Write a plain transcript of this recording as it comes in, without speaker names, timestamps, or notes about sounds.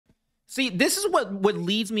See, this is what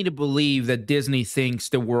leads me to believe that Disney thinks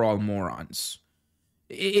that we're all morons.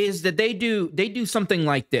 Is that they do something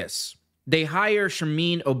like this. They hire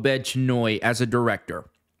Sharmeen Obed Chinoy as a director,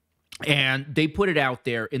 and they put it out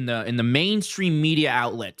there in the mainstream media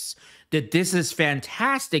outlets that this is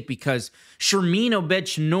fantastic because Sharmeen Obed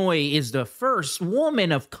Chinoy is the first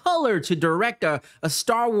woman of color to direct a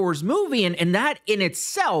Star Wars movie, and that in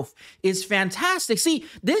itself is fantastic. See,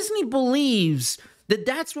 Disney believes that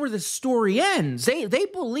that's where the story ends. They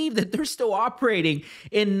believe that they're still operating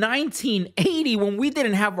in 1980 when we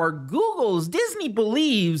didn't have our Googles. Disney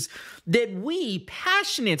believes that we,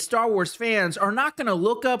 passionate Star Wars fans, are not going to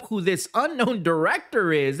look up who this unknown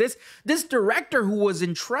director is. This director who was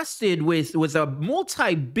entrusted with a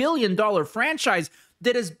multi-billion-dollar franchise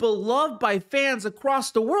that is beloved by fans across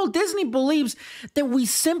the world. Disney believes that we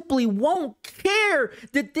simply won't care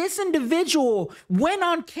that this individual went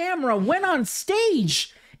on camera, went on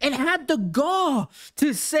stage, and had the gall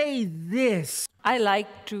to say this. I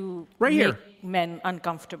like to right make here. Men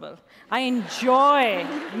uncomfortable. I enjoy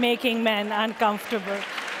making men uncomfortable.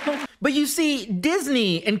 But you see,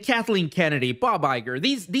 Disney and Kathleen Kennedy, Bob Iger,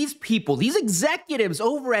 these people, these executives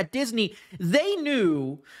over at Disney, they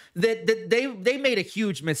knew that they made a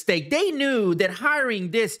huge mistake. They knew that hiring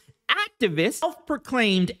this activist,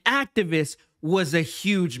 self-proclaimed activist, was a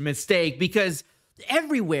huge mistake because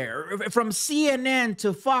everywhere, from CNN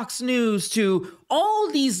to Fox News to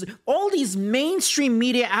all these mainstream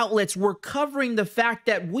media outlets, were covering the fact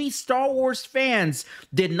that we Star Wars fans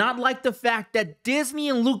did not like the fact that Disney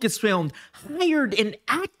and Lucasfilm hired an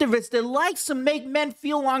activist that likes to make men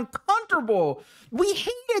feel uncomfortable. We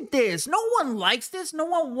hated this. No one likes this. No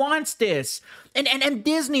one wants this. And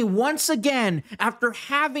Disney, once again, after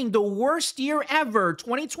having the worst year ever,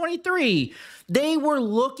 2023, they were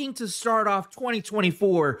looking to start off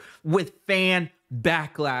 2024 with fan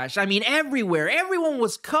backlash. I mean, everywhere, everyone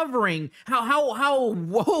was covering how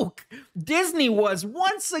woke Disney was.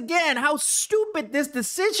 Once again, how stupid this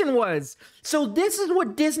decision was. So this is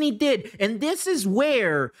what Disney did, and this is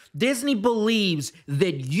where Disney believes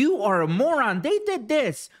that you are a moron. They did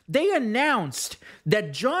this. They announced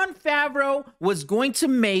that Jon Favreau was going to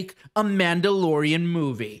make a Mandalorian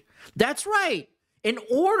movie. That's right. In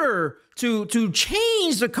order to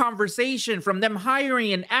change the conversation from them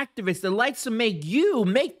hiring an activist that likes to make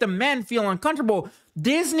the men feel uncomfortable,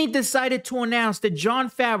 Disney decided to announce that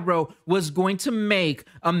Jon Favreau was going to make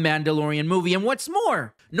a Mandalorian movie. And what's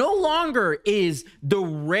more, no longer is the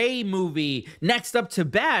Rey movie next up to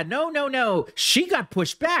bat. No. She got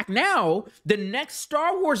pushed back. Now, the next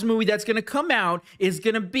Star Wars movie that's going to come out is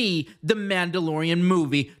going to be the Mandalorian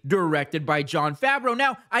movie directed by Jon Favreau.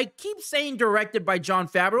 Now, I keep saying directed by Jon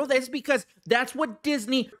Favreau. That's because that's what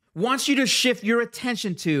Disney wants you to shift your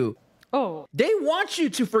attention to. Oh. They want you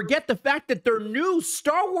to forget the fact that their new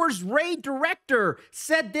Star Wars Rey director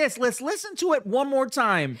said this. Let's listen to it one more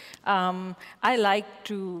time. I like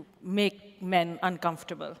to make men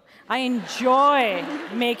uncomfortable. I enjoy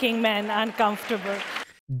making men uncomfortable.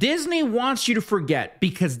 Disney wants you to forget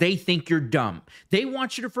because they think you're dumb. They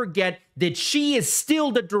want you to forget that she is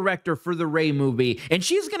still the director for the Rey movie, and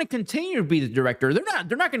she's going to continue to be the director. They're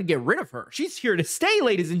not going to get rid of her. She's here to stay,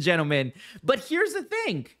 ladies and gentlemen. But here's the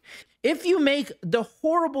thing. If you make the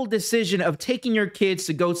horrible decision of taking your kids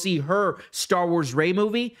to go see her Star Wars Rey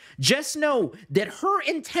movie, just know that her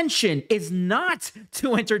intention is not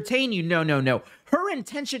to entertain you. No. Her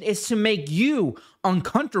intention is to make you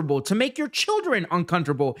uncomfortable, to make your children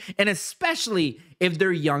uncomfortable, and especially if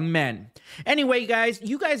they're young men. Anyway, guys,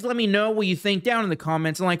 you guys let me know what you think down in the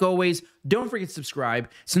comments. And like always, don't forget to subscribe.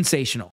 Sensational.